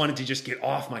also wanted to just get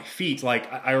off my feet.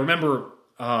 Like I remember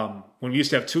when we used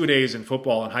to have 2-a-days in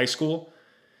football in high school.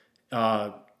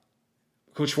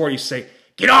 Coach Ford used to say,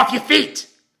 "Get off your feet,"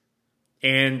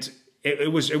 and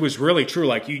it was really true.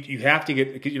 Like you have to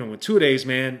get, with 2 days,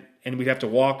 man, and we'd have to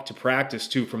walk to practice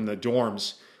too from the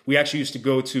dorms. We actually used to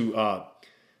go to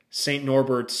St.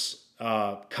 Norbert's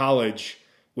College,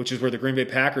 which is where the Green Bay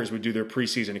Packers would do their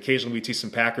preseason. Occasionally we'd see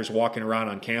some Packers walking around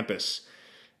on campus.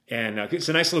 And it's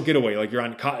a nice little getaway. Like you're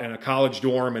in a college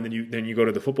dorm, and then you go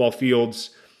to the football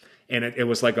fields. And it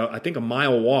was like I think a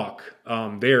mile walk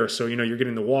there. So, you're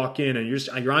getting the walk in, and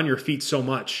you're on your feet so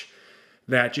much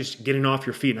that just getting off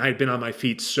your feet. And I had been on my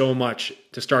feet so much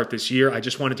to start this year. I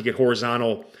just wanted to get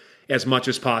horizontal as much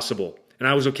as possible. And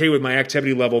I was okay with my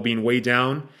activity level being way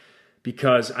down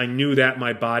because I knew that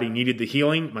my body needed the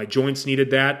healing. My joints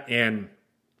needed that. And,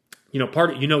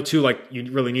 too, like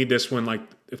you really need this when, like,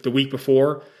 if the week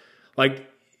before, like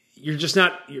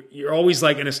you're always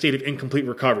like in a state of incomplete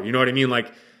recovery. You know what I mean?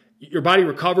 Like your body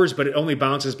recovers, but it only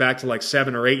bounces back to like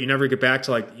 7 or 8. You never get back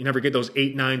to you never get those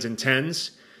 8, 9s, and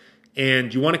 10s.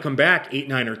 And you want to come back 8,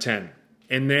 9, or 10.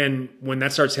 And then when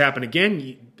that starts to happen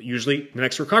again, usually the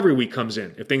next recovery week comes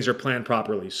in if things are planned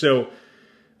properly. So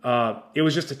it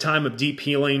was just a time of deep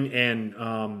healing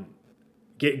and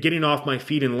getting off my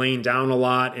feet and laying down a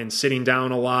lot and sitting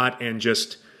down a lot and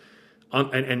just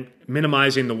and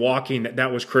minimizing the walking.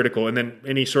 That was critical. And then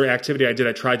any sort of activity I did,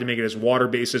 I tried to make it as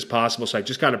water-based as possible. So I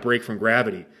just got a break from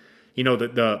gravity.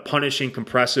 The punishing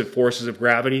compressive forces of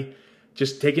gravity,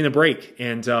 just taking a break.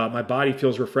 And my body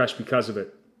feels refreshed because of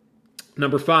it.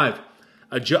 Number 5,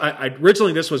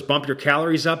 originally this was bump your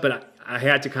calories up, but I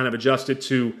had to kind of adjust it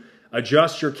to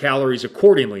adjust your calories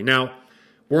accordingly. Now,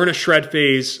 we're in a shred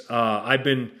phase. I've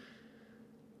been,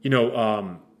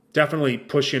 definitely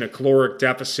pushing a caloric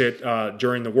deficit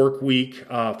during the work week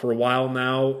for a while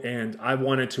now, and I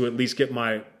wanted to at least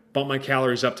bump my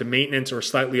calories up to maintenance or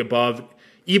slightly above,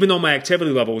 even though my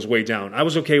activity level was way down. I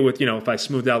was okay with, if I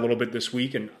smoothed out a little bit this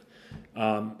week, and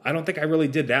I don't think I really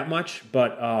did that much,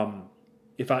 but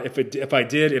if I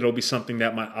did, it'll be something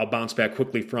that I'll bounce back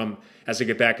quickly from as I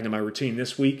get back into my routine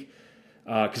this week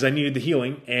because I needed the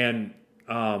healing. And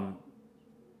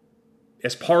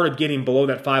as part of getting below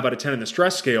that 5 out of 10 in the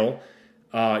stress scale,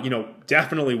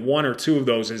 definitely 1 or 2 of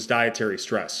those is dietary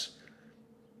stress.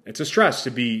 It's a stress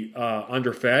to be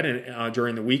underfed and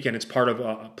during the week, and it's part of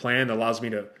a plan that allows me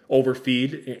to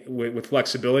overfeed with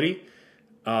flexibility,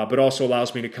 but also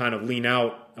allows me to kind of lean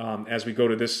out as we go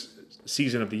to this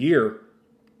season of the year.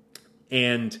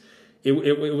 And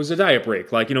it was a diet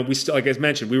break. Like, we still, like I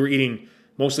mentioned, we were eating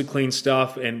mostly clean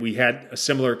stuff, and we had a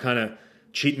similar kind of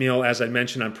cheat meal, as I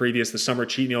mentioned on the summer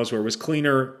cheat meals, where it was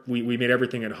cleaner. We made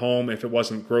everything at home if it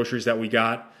wasn't groceries that we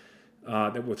got,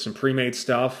 with some pre-made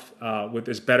stuff, with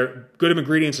as good of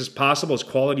ingredients as possible, as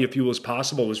quality of fuel as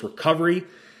possible. It was recovery.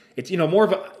 It's, more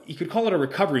of you could call it a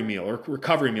recovery meal or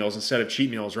recovery meals instead of cheat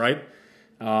meals, right?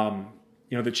 The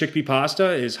chickpea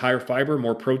pasta is higher fiber,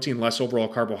 more protein, less overall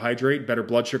carbohydrate, better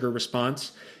blood sugar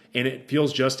response, and it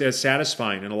feels just as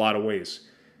satisfying in a lot of ways.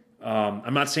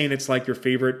 I'm not saying it's like your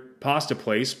favorite pasta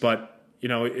place, but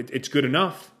it's good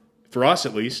enough for us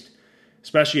at least,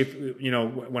 especially if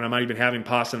when I'm not even having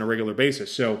pasta on a regular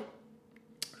basis. So,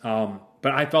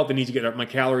 but I felt the need to get my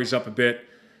calories up a bit,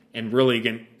 and really,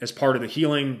 again, as part of the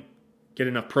healing, get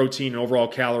enough protein and overall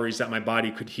calories that my body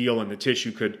could heal and the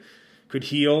tissue could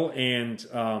heal, and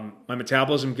my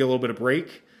metabolism get a little bit of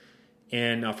break,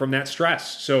 and from that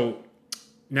stress. So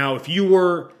now, if you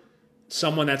were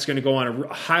someone that's going to go on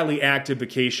a highly active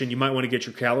vacation, you might want to get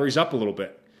your calories up a little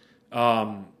bit.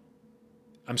 I'm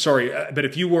sorry, but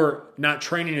if you were not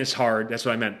training as hard, that's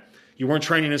what I meant. You weren't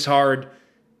training as hard,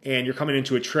 and you're coming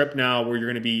into a trip now where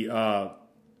you're going to be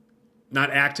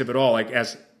not active at all, like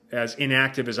as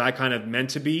inactive as I kind of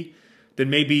meant to be, then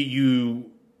maybe you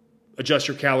adjust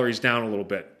your calories down a little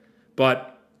bit.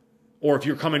 Or if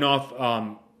you're coming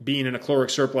off being in a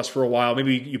caloric surplus for a while,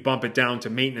 maybe you bump it down to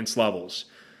maintenance levels.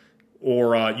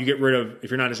 Or you get rid of, if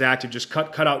you're not as active, just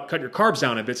cut your carbs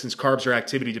down a bit, since carbs are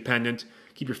activity dependent.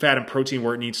 Keep your fat and protein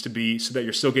where it needs to be so that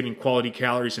you're still getting quality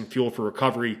calories and fuel for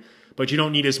recovery, but you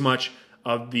don't need as much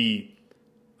of the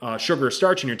sugar or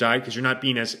starch in your diet because you're not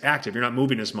being as active. You're not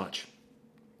moving as much.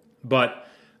 But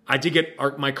I did get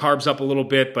my carbs up a little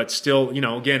bit, but still,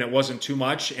 again, it wasn't too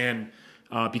much. And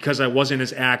because I wasn't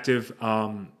as active,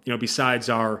 besides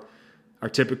our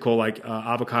typical like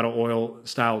avocado oil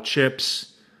style chips,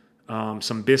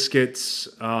 some biscuits.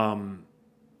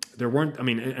 There weren't,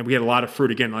 and we had a lot of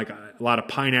fruit, again, like a lot of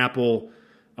pineapple,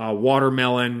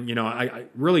 watermelon, I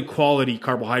really quality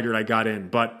carbohydrate I got in.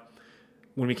 But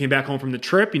when we came back home from the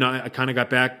trip, I kind of got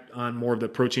back on more of the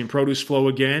protein produce flow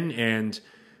again, and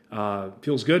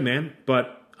feels good, man.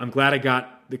 But I'm glad I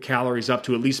got the calories up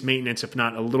to at least maintenance, if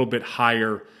not a little bit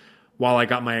higher, while I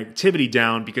got my activity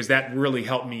down, because that really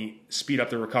helped me speed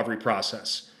up the recovery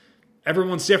process.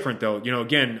 Everyone's different though.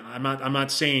 Again, I'm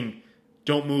not saying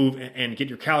don't move and get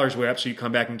your calories way up so you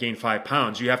come back and gain 5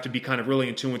 pounds. You have to be kind of really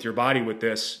in tune with your body with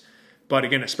this. But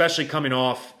again, especially coming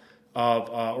off of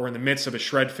or in the midst of a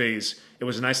shred phase, it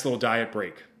was a nice little diet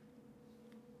break.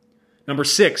 Number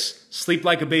 6, sleep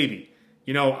like a baby.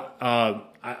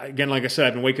 Again, like I said,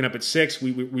 I've been waking up at 6.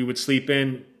 We would sleep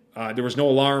in. There was no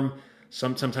alarm.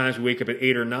 Sometimes we wake up at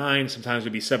 8 or 9. Sometimes it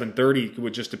would be 7:30. It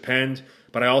would just depend.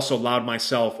 But I also allowed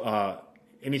myself,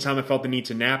 anytime I felt the need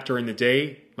to nap during the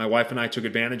day, my wife and I took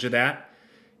advantage of that,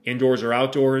 indoors or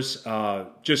outdoors.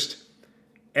 Just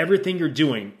everything you're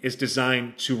doing is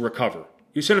designed to recover.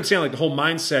 You see what I'm saying? Like the whole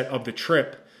mindset of the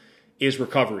trip is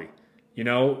recovery,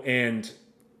 and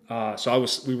so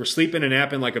we were sleeping and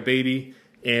napping like a baby,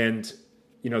 and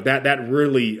that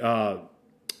really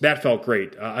that felt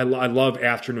great. I love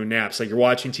afternoon naps. Like you're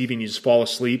watching TV and you just fall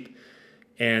asleep,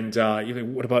 and you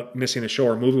think, what about missing a show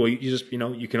or movie? Well, you just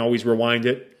you can always rewind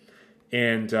it,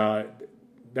 and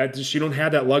that just, you don't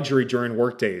have that luxury during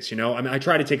work days. I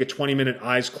try to take a 20-minute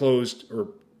eyes closed or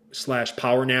 /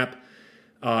 power nap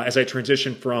as I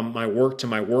transition from my work to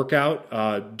my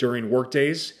workout during work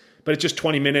days. But it's just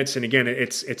 20 minutes, and again,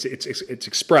 it's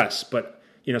express. But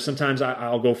sometimes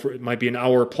I'll go for, it might be an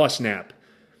hour plus nap.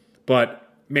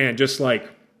 But man, just like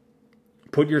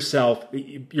put yourself,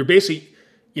 you're basically,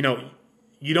 you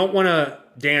don't want to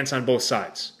dance on both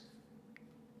sides.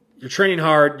 You're training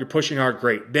hard, you're pushing hard,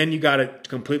 great. Then you got to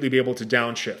completely be able to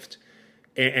downshift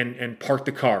and park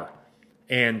the car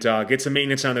and get some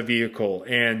maintenance on the vehicle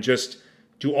and just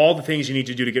do all the things you need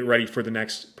to do to get ready for the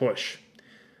next push.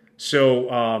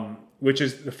 So, which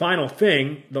is the final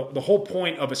thing, the whole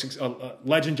point of a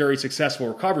legendary successful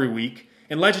recovery week.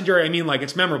 And legendary, I mean like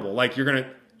it's memorable. Like you're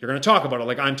gonna talk about it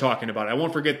like I'm talking about it. I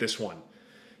won't forget this one.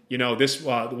 The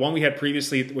one we had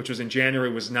previously, which was in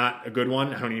January, was not a good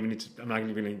one. I'm not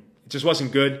even. It just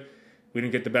wasn't good. We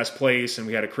didn't get the best place, and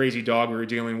we had a crazy dog we were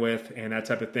dealing with, and that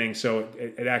type of thing. So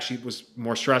it actually was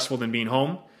more stressful than being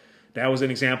home. That was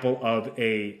an example of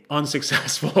a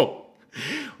unsuccessful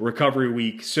recovery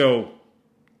week. So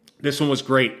this one was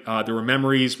great. There were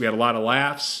memories. We had a lot of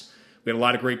laughs. We had a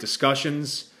lot of great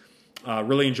discussions.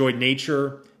 Really enjoyed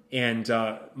nature, and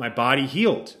my body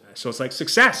healed. So it's like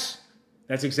success.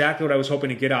 That's exactly what I was hoping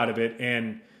to get out of it.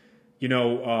 And,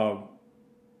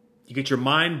 you get your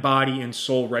mind, body, and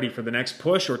soul ready for the next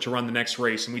push or to run the next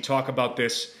race. And we talk about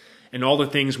this and all the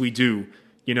things we do.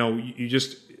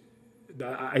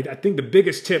 I think the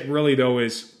biggest tip really, though,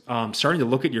 is starting to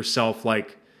look at yourself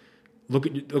like,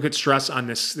 look at stress on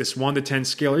this 1 to 10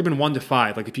 scale, or even 1 to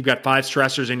 5. Like if you've got 5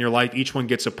 stressors in your life, each one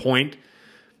gets a point.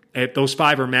 If those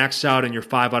 5 are maxed out and you're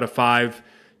 5 out of 5,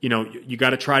 you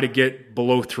got to try to get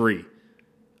below 3.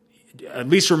 At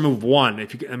least remove 1.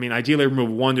 Ideally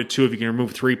remove 1 to 2. If you can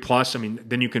remove 3 plus,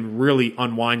 then you can really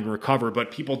unwind and recover.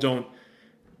 But people don't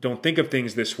think of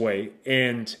things this way.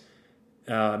 And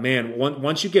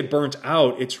once you get burnt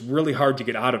out, it's really hard to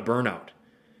get out of burnout.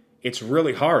 It's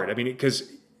really hard.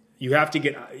 Because you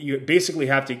basically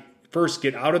have to first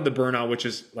get out of the burnout, which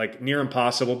is like near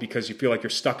impossible because you feel like you're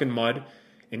stuck in mud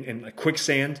and like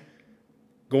quicksand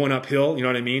going uphill. You know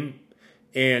what I mean?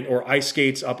 Or ice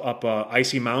skates up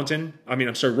icy mountain.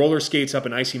 Roller skates up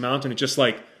an icy mountain. It's just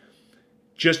like,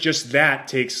 just that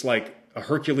takes like a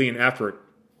Herculean effort.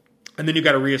 And then you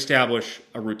got to reestablish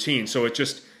a routine. So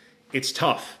it's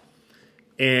tough.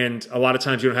 And a lot of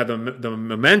times you don't have the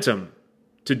momentum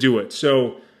to do it.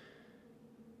 So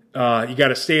you got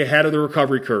to stay ahead of the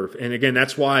recovery curve. And again,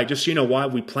 that's why, why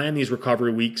we plan these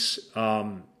recovery weeks.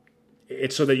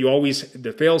 It's so that you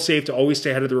the fail safe to always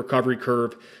stay ahead of the recovery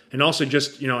curve. And also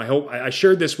I hope I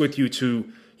shared this with you to,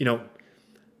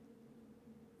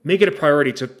 make it a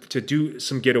priority to do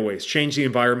some getaways, change the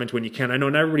environment when you can. I know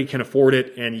not everybody can afford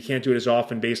it and you can't do it as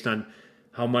often based on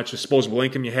how much disposable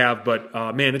income you have, but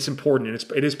man, it's important and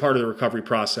it is part of the recovery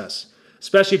process,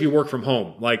 especially if you work from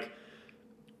home. Like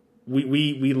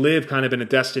we live kind of in a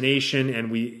destination,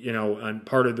 and and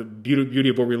part of the beauty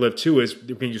of where we live too is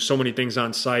we can do so many things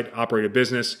on site, operate a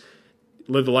business,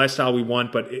 live the lifestyle we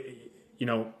want, but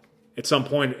at some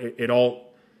point it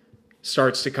all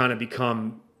starts to kind of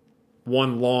become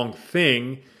one long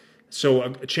thing. So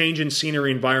a change in scenery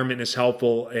environment is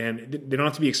helpful, and they don't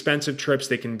have to be expensive trips.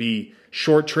 They can be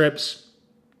short trips,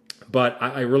 but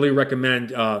I really recommend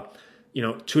 2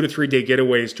 to 3 day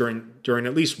getaways during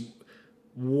at least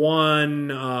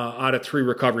 1 out of 3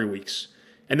 recovery weeks.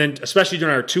 And then especially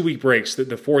during our 2-week breaks,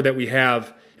 the 4 that we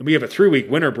have, and we have a 3-week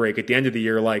winter break at the end of the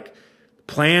year, like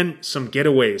plan some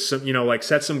getaways, some, like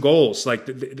set some goals. Like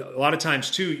a lot of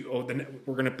times too,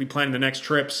 we're going to be planning the next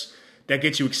trips. That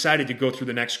gets you excited to go through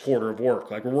the next quarter of work.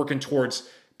 Like we're working towards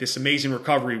this amazing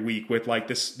recovery week with like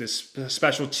this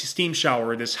special steam shower,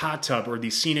 or this hot tub, or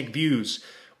these scenic views,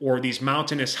 or these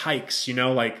mountainous hikes.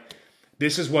 Like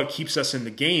this is what keeps us in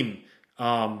the game,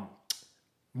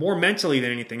 more mentally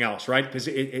than anything else, right? Because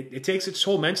it takes its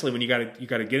toll mentally when you got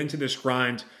to get into this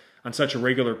grind on such a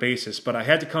regular basis. But I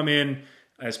had to come in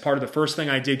as part of the first thing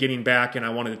I did getting back, and I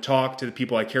wanted to talk to the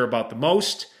people I care about the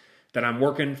most, that I'm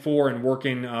working for and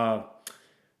working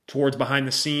towards behind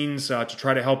the scenes to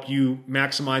try to help you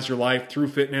maximize your life through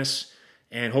fitness.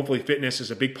 And hopefully fitness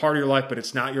is a big part of your life, but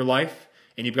it's not your life.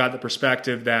 And you've got the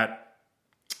perspective that,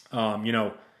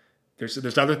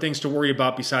 there's other things to worry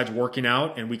about besides working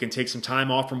out, and we can take some time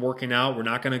off from working out. We're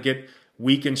not going to get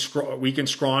weak and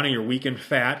scrawny or weak and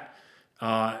fat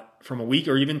from a week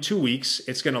or even 2 weeks.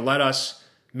 It's going to let us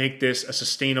make this a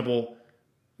sustainable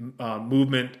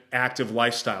movement, active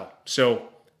lifestyle. So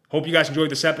hope you guys enjoyed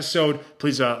this episode.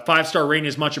 Please, 5-star rating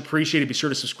is much appreciated. Be sure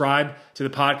to subscribe to the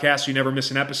podcast so you never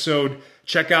miss an episode.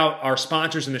 Check out our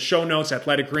sponsors in the show notes.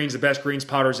 Athletic Greens, the best greens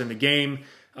powders in the game.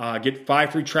 Get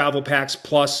 5 free travel packs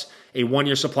plus a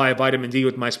 1-year supply of vitamin D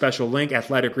with my special link,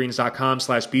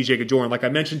 athleticgreens.com/BJGador. And like I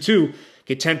mentioned too,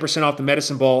 get 10% off the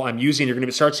medicine ball I'm using. You're going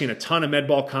to start seeing a ton of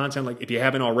MedBall content, like if you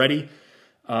haven't already.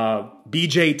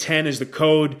 BJ10 is the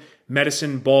code.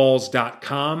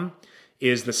 Medicineballs.com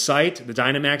is the site, the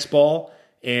Dynamax ball,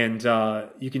 and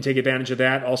you can take advantage of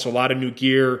that. Also, a lot of new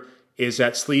gear is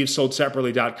at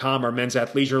sleevessoldseparately.com, our men's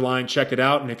athleisure line. Check it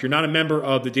out. And if you're not a member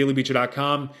of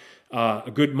thedailybeacher.com,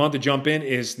 a good month to jump in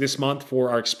is this month for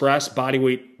our Express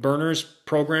Bodyweight Burners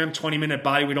program, 20-minute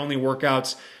bodyweight only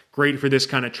workouts. Great for this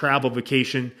kind of travel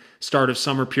vacation, start of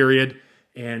summer period.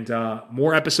 And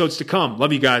more episodes to come.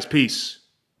 Love you guys. Peace.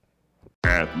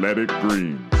 Athletic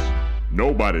Greens.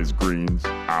 Nobody's greens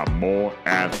are more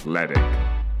athletic.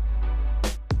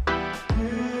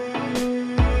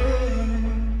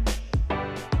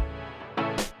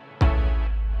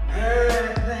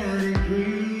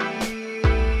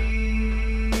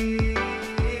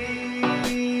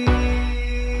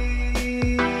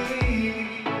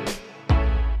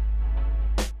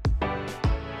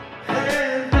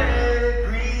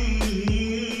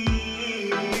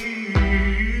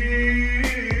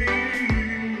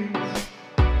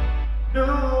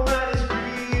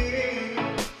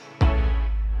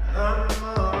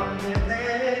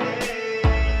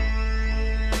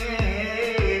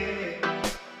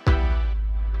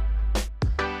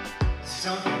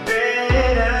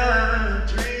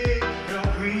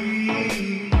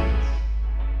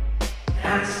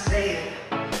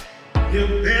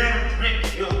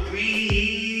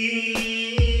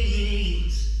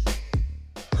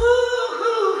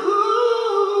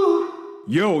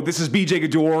 Yo, this is BJ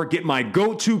Gador. Get my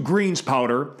go-to greens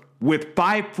powder with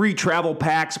 5 free travel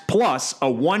packs plus a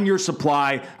 1-year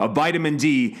supply of vitamin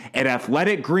D at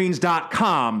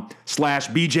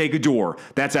athleticgreens.com/BJ Gador.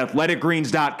 That's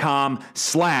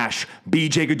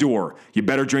athleticgreens.com/BJ Gador. You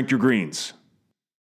better drink your greens.